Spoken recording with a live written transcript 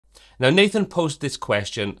Now, Nathan posted this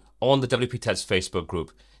question on the WPTuts Facebook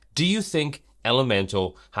group. Do you think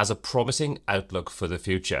Elementor has a promising outlook for the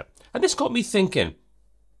future? And this got me thinking,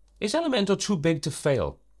 is Elementor too big to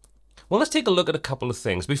fail? Well, let's take a look at a couple of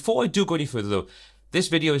things. Before I do go any further though, this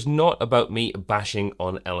video is not about me bashing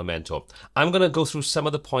on Elementor. I'm going to go through some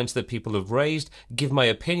of the points that people have raised, give my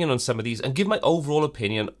opinion on some of these, and give my overall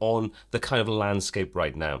opinion on the kind of landscape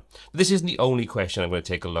right now. But this isn't the only question I'm going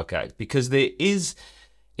to take a look at, because there is,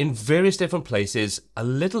 in various different places, a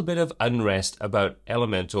little bit of unrest about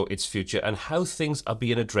Elementor, its future, and how things are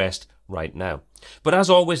being addressed right now. But as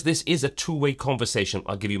always, this is a two-way conversation.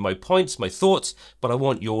 I'll give you my points, my thoughts, but I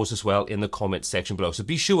want yours as well in the comments section below. So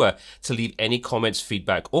be sure to leave any comments,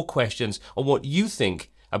 feedback, or questions on what you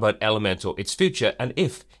think about Elementor, its future, and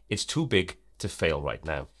if it's too big to fail right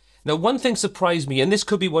now. Now, one thing surprised me, and this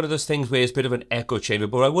could be one of those things where it's a bit of an echo chamber,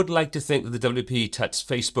 but I would like to think that the WPTuts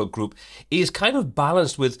Facebook group is kind of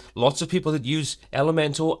balanced with lots of people that use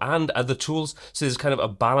Elementor and other tools, so there's kind of a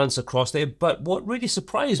balance across there. But what really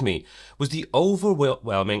surprised me was the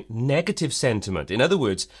overwhelming negative sentiment. In other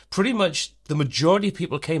words, pretty much the majority of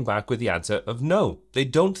people came back with the answer of no. They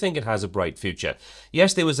don't think it has a bright future.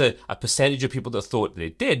 Yes, there was a percentage of people that thought that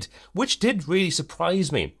it did, which did really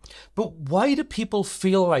surprise me. But why do people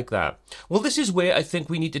feel like that? Well, this is where I think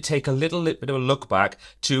we need to take a little bit of a look back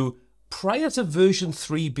to prior to version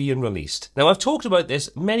 3 being released. Now, I've talked about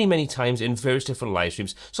this many times in various different live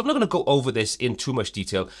streams, so I'm not going to go over this in too much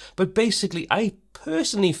detail, but basically, I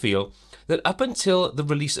personally feel that up until the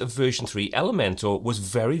release of version 3, Elementor was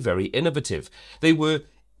very innovative. They were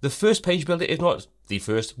the first page builder, if not the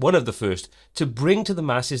first, one of the first, to bring to the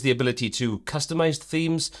masses the ability to customize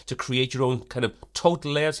themes, to create your own kind of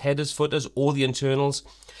total layouts, headers, footers, all the internals,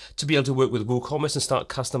 to be able to work with WooCommerce and start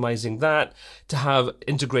customizing that, to have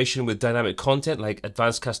integration with dynamic content like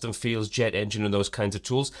advanced custom fields, Jet Engine, and those kinds of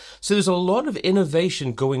tools. So there's a lot of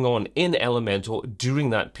innovation going on in Elementor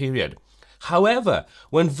during that period. However,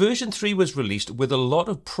 when version 3 was released with a lot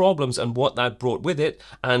of problems and what that brought with it,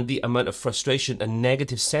 and the amount of frustration and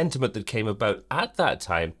negative sentiment that came about at that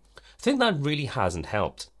time, I think that really hasn't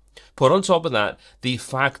helped. Put on top of that, the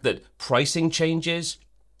fact that pricing changes,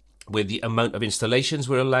 where the amount of installations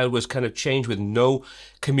were allowed was kind of changed with no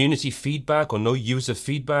community feedback or no user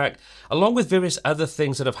feedback, along with various other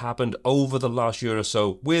things that have happened over the last year or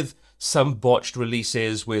so with some botched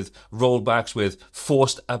releases, with rollbacks, with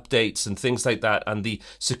forced updates and things like that, and the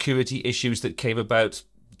security issues that came about.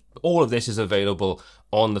 All of this is available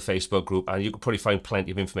on the Facebook group, and you can probably find plenty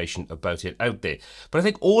of information about it out there. But I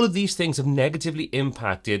think all of these things have negatively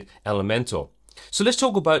impacted Elementor. So let's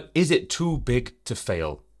talk about, is it too big to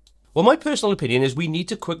fail? Well, my personal opinion is we need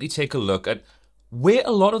to quickly take a look at where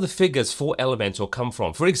a lot of the figures for Elementor come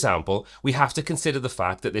from. For example, we have to consider the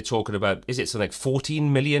fact that they're talking about, is it something like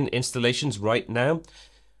 14 million installations right now?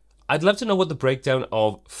 I'd love to know what the breakdown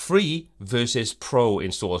of free versus pro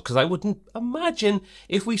installs, because I wouldn't imagine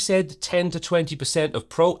if we said 10 to 20% of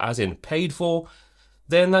pro as in paid for,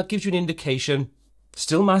 then that gives you an indication,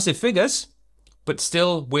 still massive figures, but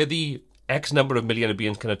still where the X number of million are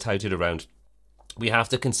being kind of touted around. We have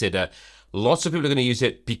to consider lots of people are going to use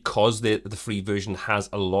it because the free version has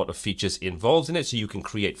a lot of features involved in it, so you can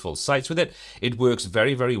create full sites with it. It works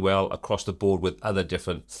very well across the board with other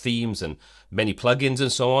different themes and many plugins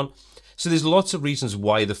and so on. So there's lots of reasons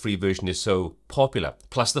why the free version is so popular.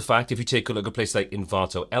 Plus the fact, if you take a look at places like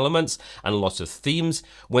Envato Elements and lots of themes,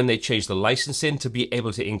 when they change the licensing to be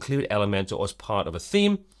able to include Elementor as part of a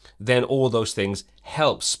theme, then all those things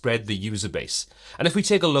help spread the user base. And if we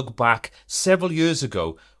take a look back several years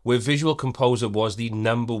ago, where Visual Composer was the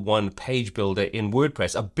 #1 page builder in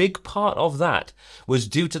WordPress, a big part of that was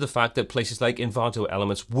due to the fact that places like Envato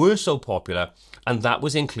Elements were so popular, and that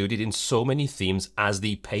was included in so many themes as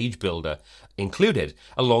the page builder included,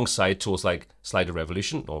 alongside tools like Slider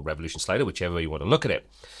Revolution or Revolution Slider, whichever way you want to look at it.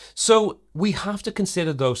 So we have to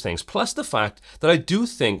consider those things, plus the fact that I do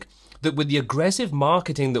think that with the aggressive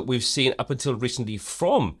marketing that we've seen up until recently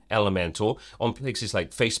from Elementor on places like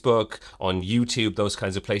Facebook, on YouTube, those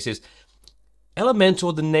kinds of places,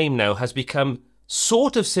 Elementor, the name now, has become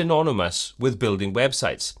sort of synonymous with building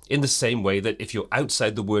websites, in the same way that if you're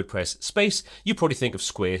outside the WordPress space, you probably think of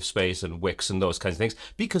Squarespace and Wix and those kinds of things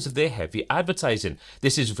because of their heavy advertising.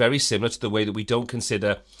 This is very similar to the way that we don't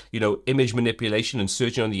consider, image manipulation and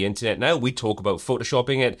searching on the internet now. We talk about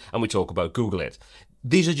photoshopping it and we talk about Google it.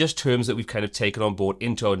 These are just terms that we've kind of taken on board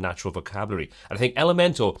into our natural vocabulary. And I think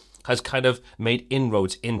Elementor has kind of made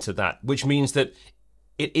inroads into that, which means that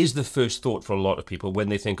it is the first thought for a lot of people when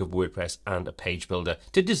they think of WordPress and a page builder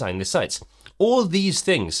to design their sites. All these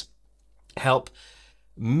things help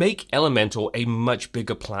make Elementor a much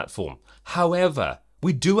bigger platform. However,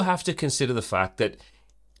 we do have to consider the fact that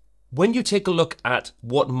when you take a look at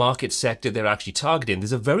what market sector they're actually targeting,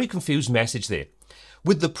 there's a very confused message there.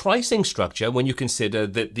 With the pricing structure, when you consider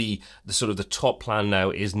that the sort of the top plan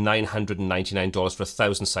now is $999 for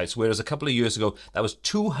 1,000 sites, whereas a couple of years ago that was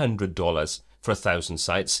 $200 for 1,000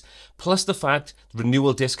 sites, plus the fact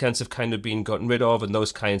renewal discounts have kind of been gotten rid of and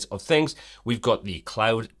those kinds of things. We've got the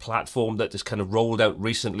cloud platform that is kind of rolled out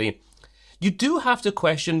recently. You do have to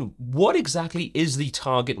question what exactly is the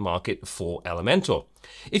target market for Elementor.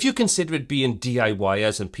 If you consider it being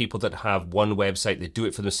DIYers and people that have one website, they do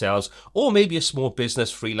it for themselves, or maybe a small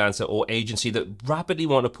business, freelancer or agency that rapidly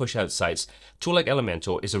want to push out sites, a tool like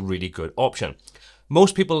Elementor is a really good option.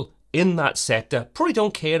 Most people in that sector probably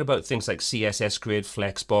don't care about things like CSS Grid,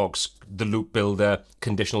 Flexbox, the loop builder,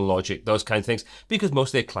 conditional logic, those kind of things, because most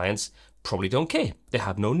of their clients probably don't care. They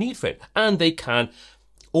have no need for it, and they can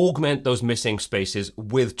augment those missing spaces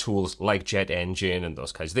with tools like Jet Engine and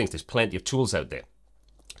those kinds of things. There's plenty of tools out there.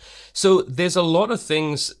 So there's a lot of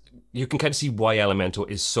things you can kind of see why Elementor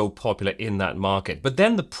is so popular in that market. But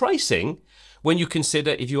then the pricing, when you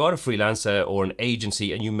consider if you are a freelancer or an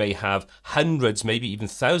agency and you may have hundreds, maybe even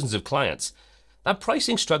thousands of clients, that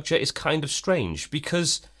pricing structure is kind of strange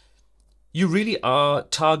because you really are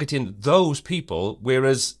targeting those people,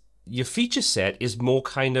 whereas your feature set is more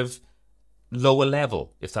kind of lower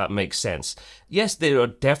level, if that makes sense. Yes, there are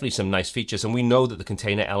definitely some nice features, and we know that the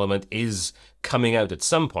container element is coming out at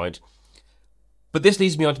some point. But this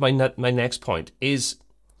leads me on to my next point, is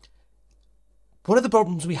one of the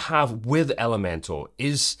problems we have with Elementor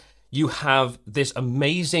is you have this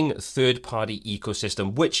amazing third-party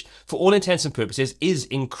ecosystem, which for all intents and purposes is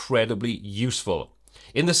incredibly useful.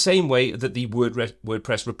 In the same way that the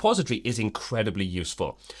WordPress repository is incredibly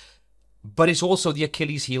useful. But it's also the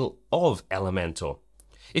Achilles heel of Elementor.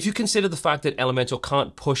 If you consider the fact that Elementor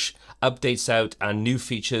can't push updates out and new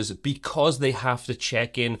features because they have to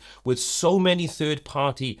check in with so many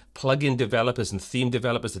third-party plugin developers and theme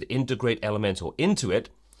developers that integrate Elementor into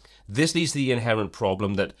it, this leads to the inherent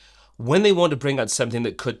problem that when they want to bring out something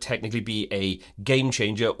that could technically be a game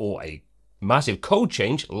changer or a massive code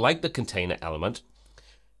change like the container element,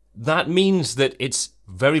 that means that it's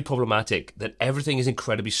very problematic that everything is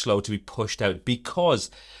incredibly slow to be pushed out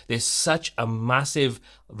because there's such a massive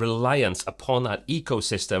reliance upon that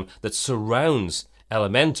ecosystem that surrounds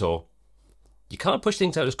Elementor. You can't push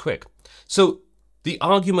things out as quick. So the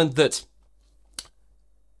argument that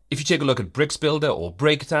if you take a look at Bricks Builder or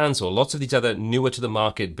Breakdance or lots of these other newer to the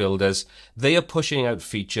market builders, they are pushing out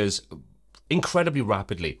features incredibly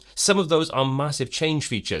rapidly. Some of those are massive change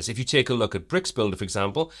features. If you take a look at Bricks Builder, for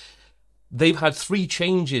example, they've had 3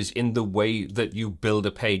 changes in the way that you build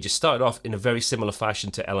a page. It started off in a very similar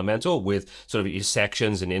fashion to Elementor with sort of your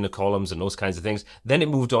sections and inner columns and those kinds of things. Then it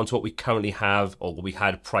moved on to what we currently have, or what we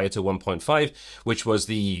had prior to 1.5, which was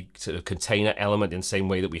the sort of container element in the same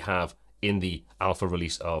way that we have in the alpha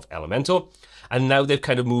release of Elementor. And now they've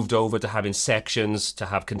kind of moved over to having sections, to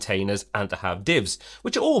have containers, and to have divs,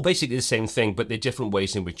 which are all basically the same thing, but they're different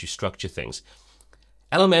ways in which you structure things.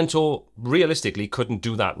 Elementor realistically couldn't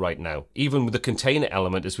do that right now. Even with the container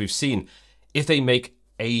element, as we've seen, if they make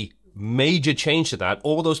a major change to that,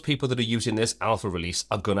 all those people that are using this alpha release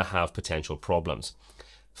are going to have potential problems.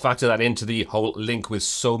 Factor that into the whole link with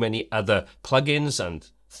so many other plugins and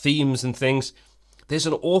themes and things. There's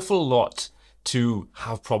an awful lot to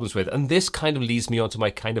have problems with, and this kind of leads me on to my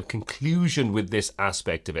kind of conclusion with this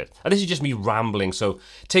aspect of it. And this is just me rambling, so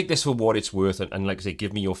take this for what it's worth, and like I say,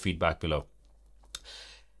 give me your feedback below.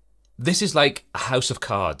 This is like a house of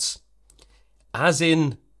cards, as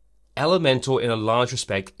in Elementor in a large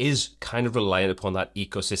respect is kind of reliant upon that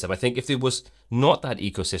ecosystem. I think if there was not that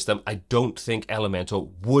ecosystem, I don't think Elementor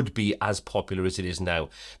would be as popular as it is now,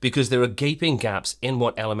 because there are gaping gaps in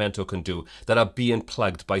what Elementor can do that are being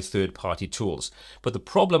plugged by third-party tools. But the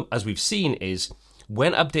problem, as we've seen, is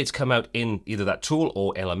when updates come out in either that tool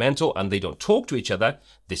or Elementor and they don't talk to each other,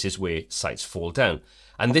 this is where sites fall down.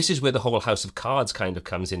 And this is where the whole house of cards kind of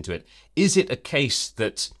comes into it. Is it a case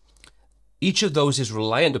that each of those is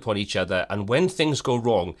reliant upon each other, and when things go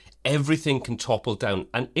wrong, everything can topple down?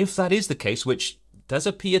 And if that is the case, which does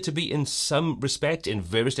appear to be in some respect in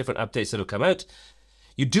various different updates that have come out,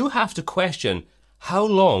 you do have to question how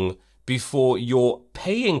long before your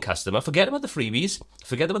paying customer, forget about the freebies,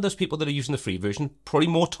 forget about those people that are using the free version, probably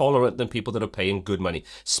more tolerant than people that are paying good money,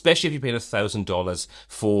 especially if you're paying $1,000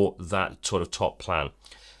 for that sort of top plan.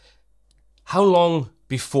 How long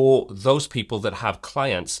before those people that have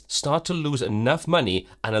clients start to lose enough money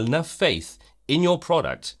and enough faith in your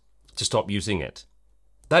product to stop using it?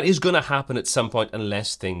 That is going to happen at some point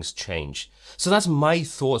unless things change. So that's my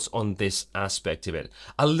thoughts on this aspect of it.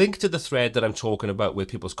 I'll link to the thread that I'm talking about with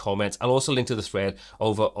people's comments. I'll also link to the thread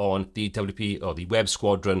over on the WP or the Web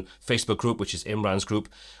Squadron Facebook group, which is Imran's group,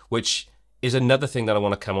 which is another thing that I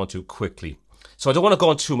want to come on to quickly. So I don't want to go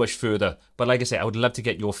on too much further, but like I say, I would love to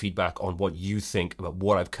get your feedback on what you think about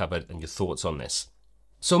what I've covered and your thoughts on this.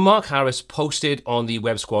 So Mark Harris posted on the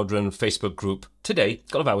Web Squadron Facebook group today, a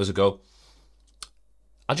couple of hours ago.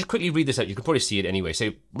 I'll just quickly read this out. You can probably see it anyway.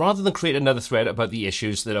 So rather than create another thread about the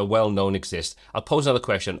issues that are well known exist, I'll pose another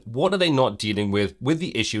question. What are they not dealing with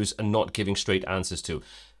the issues and not giving straight answers to?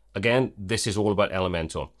 Again, this is all about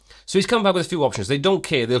Elementor. So he's come back with a few options. They don't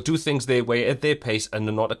care. They'll do things their way at their pace and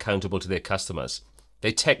they're not accountable to their customers.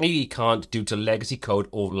 They technically can't due to legacy code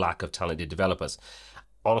or lack of talented developers.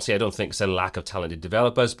 Honestly, I don't think it's a lack of talented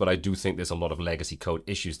developers, but I do think there's a lot of legacy code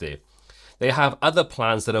issues there. They have other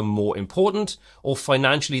plans that are more important, or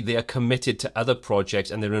financially they are committed to other projects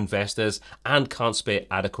and their investors and can't spare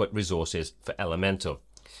adequate resources for Elementor.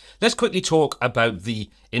 Let's quickly talk about the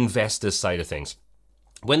investors side of things.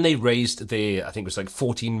 When they raised their, I think it was like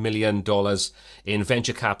 $14 million in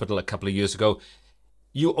venture capital a couple of years ago,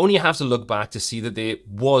 you only have to look back to see that there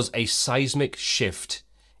was a seismic shift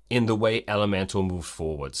in the way Elementor moved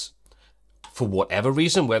forwards. For whatever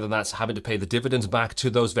reason, whether that's having to pay the dividends back to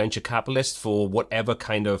those venture capitalists for whatever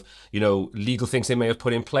kind of, legal things they may have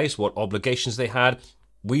put in place, what obligations they had,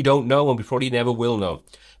 we don't know and we probably never will know.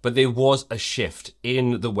 But there was a shift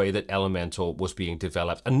in the way that Elementor was being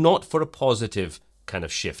developed, and not for a positive kind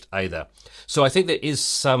of shift either. So I think there is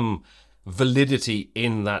some validity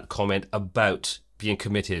in that comment about being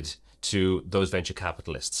committed to those venture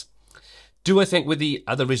capitalists. Do I think with the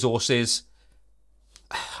other resources,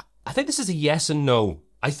 I think this is a yes and no.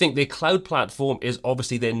 I think their cloud platform is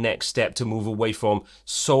obviously their next step to move away from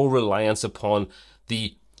sole reliance upon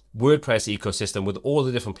the WordPress ecosystem with all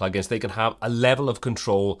the different plugins. They can have a level of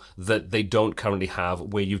control that they don't currently have,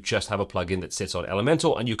 where you just have a plugin that sits on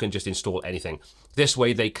Elementor and you can just install anything. This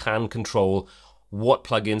way they can control what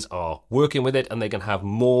plugins are working with it and they can have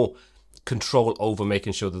more control over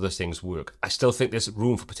making sure that those things work. I still think there's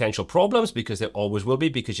room for potential problems, because there always will be,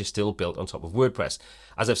 because you're still built on top of WordPress.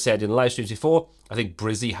 As I've said in live streams before, I think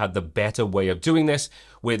Brizy had the better way of doing this,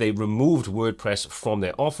 where they removed WordPress from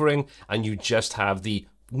their offering and you just have the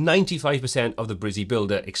 95% of the Brizy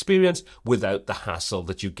Builder experience without the hassle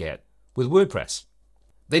that you get with WordPress.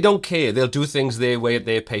 They don't care. They'll do things their way at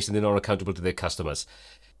their pace and they're not accountable to their customers.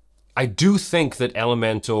 I do think that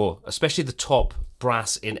Elementor, especially the top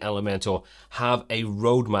brass in Elementor, have a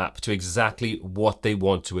roadmap to exactly what they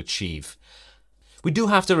want to achieve. We do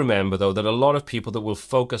have to remember, though, that a lot of people that will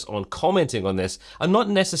focus on commenting on this are not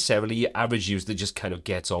necessarily your average user that just kind of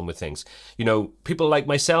gets on with things. People like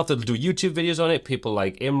myself that'll do YouTube videos on it, people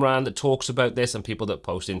like Imran that talks about this, and people that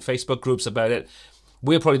post in Facebook groups about it.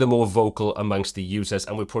 We're probably the more vocal amongst the users,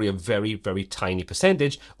 and we're probably a very, very tiny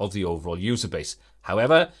percentage of the overall user base.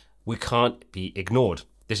 However, we can't be ignored.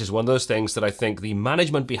 This is one of those things that I think the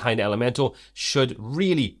management behind Elementor should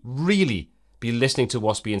really, really be listening to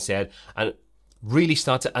what's being said and really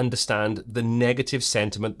start to understand the negative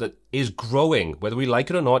sentiment that is growing. Whether we like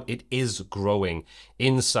it or not, it is growing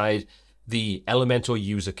inside the Elementor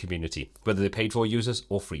user community, whether they're paid for users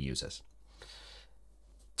or free users.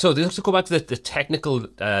 So let's go back to the technical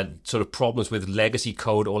sort of problems with legacy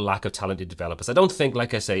code or lack of talented developers. I don't think,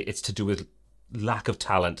 like I say, it's to do with lack of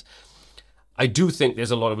talent. I do think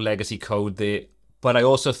there's a lot of legacy code there, but I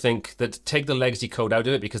also think that take the legacy code out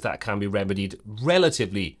of it, because that can be remedied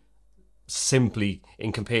relatively simply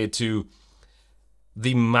in compared to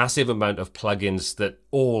the massive amount of plugins that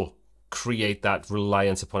all create that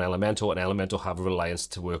reliance upon Elementor, and Elementor have a reliance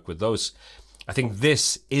to work with those. I think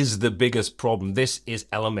this is the biggest problem. This is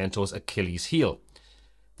Elementor's Achilles heel.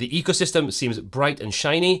 The ecosystem seems bright and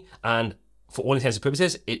shiny, and for all intents and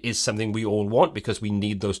purposes, it is something we all want because we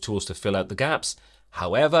need those tools to fill out the gaps.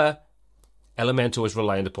 However, Elementor is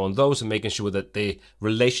reliant upon those and making sure that the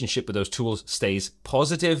relationship with those tools stays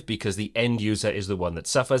positive, because the end user is the one that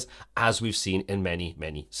suffers, as we've seen in many,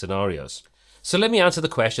 many scenarios. So let me answer the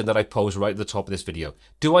question that I posed right at the top of this video.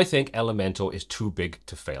 Do I think Elementor is too big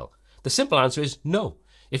to fail? The simple answer is no.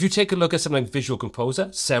 If you take a look at something like Visual Composer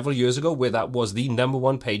several years ago, where that was the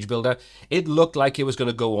 #1 page builder, it looked like it was going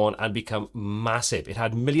to go on and become massive. It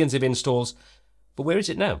had millions of installs, but where is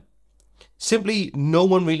it now? Simply, no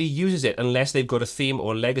one really uses it unless they've got a theme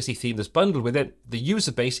or a legacy theme that's bundled with it. The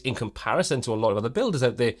user base, in comparison to a lot of other builders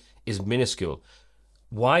out there, is minuscule.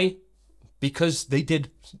 Why? Because they did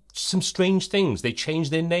some strange things. They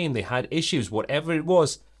changed their name. They had issues. Whatever it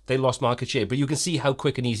was, they lost market share. But you can see how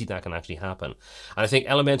quick and easy that can actually happen. And I think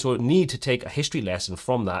Elementor need to take a history lesson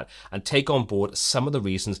from that and take on board some of the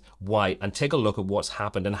reasons why, and take a look at what's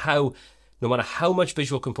happened and how, no matter how much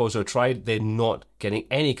Visual Composer tried, they're not getting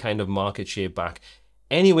any kind of market share back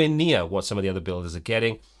anywhere near what some of the other builders are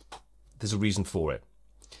getting. There's a reason for it.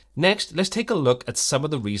 Next, let's take a look at some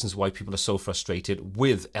of the reasons why people are so frustrated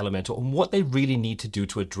with Elementor and what they really need to do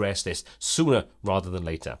to address this sooner rather than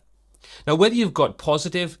later. Now, whether you've got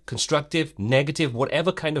positive, constructive, negative,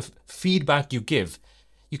 whatever kind of feedback you give,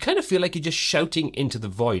 you kind of feel like you're just shouting into the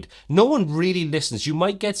void. No one really listens. You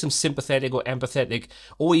might get some sympathetic or empathetic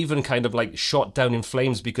or even kind of like shot down in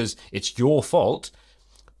flames because it's your fault.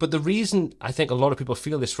 But the reason I think a lot of people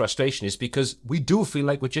feel this frustration is because we do feel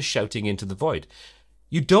like we're just shouting into the void.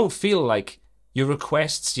 You don't feel like your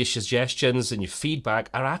requests, your suggestions, and your feedback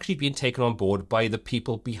are actually being taken on board by the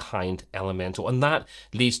people behind Elementor, and that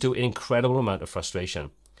leads to an incredible amount of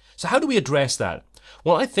frustration. So how do we address that?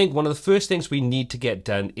 Well, I think one of the first things we need to get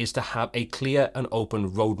done is to have a clear and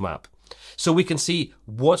open roadmap, so we can see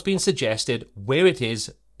what's being suggested, where it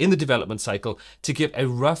is in the development cycle, to give a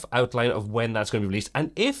rough outline of when that's going to be released,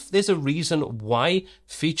 and if there's a reason why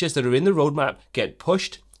features that are in the roadmap get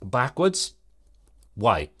pushed backwards.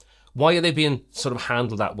 Why? Why are they being sort of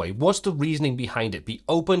handled that way? What's the reasoning behind it? Be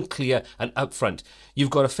open, clear, and upfront. You've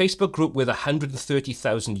got a Facebook group with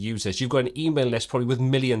 130,000 users. You've got an email list probably with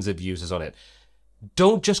millions of users on it.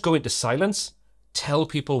 Don't just go into silence. Tell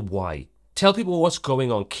people why. Tell people what's going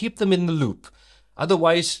on. Keep them in the loop.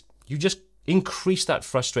 Otherwise, you just increase that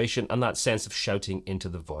frustration and that sense of shouting into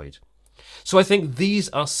the void. So I think these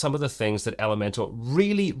are some of the things that Elementor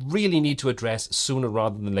really need to address sooner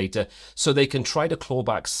rather than later, so they can try to claw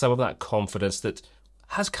back some of that confidence that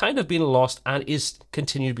has kind of been lost and is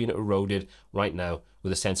continuing being eroded right now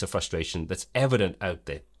with a sense of frustration that's evident out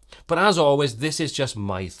there. But as always, this is just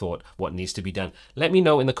my thought, what needs to be done. Let me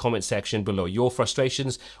know in the comment section below your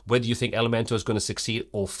frustrations, whether you think Elementor is going to succeed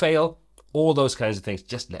or fail, all those kinds of things.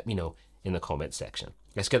 Just let me know in the comment section.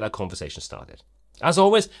 Let's get that conversation started. As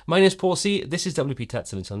always, my name is Paul C. This is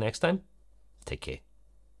WPTuts, and until next time, take care.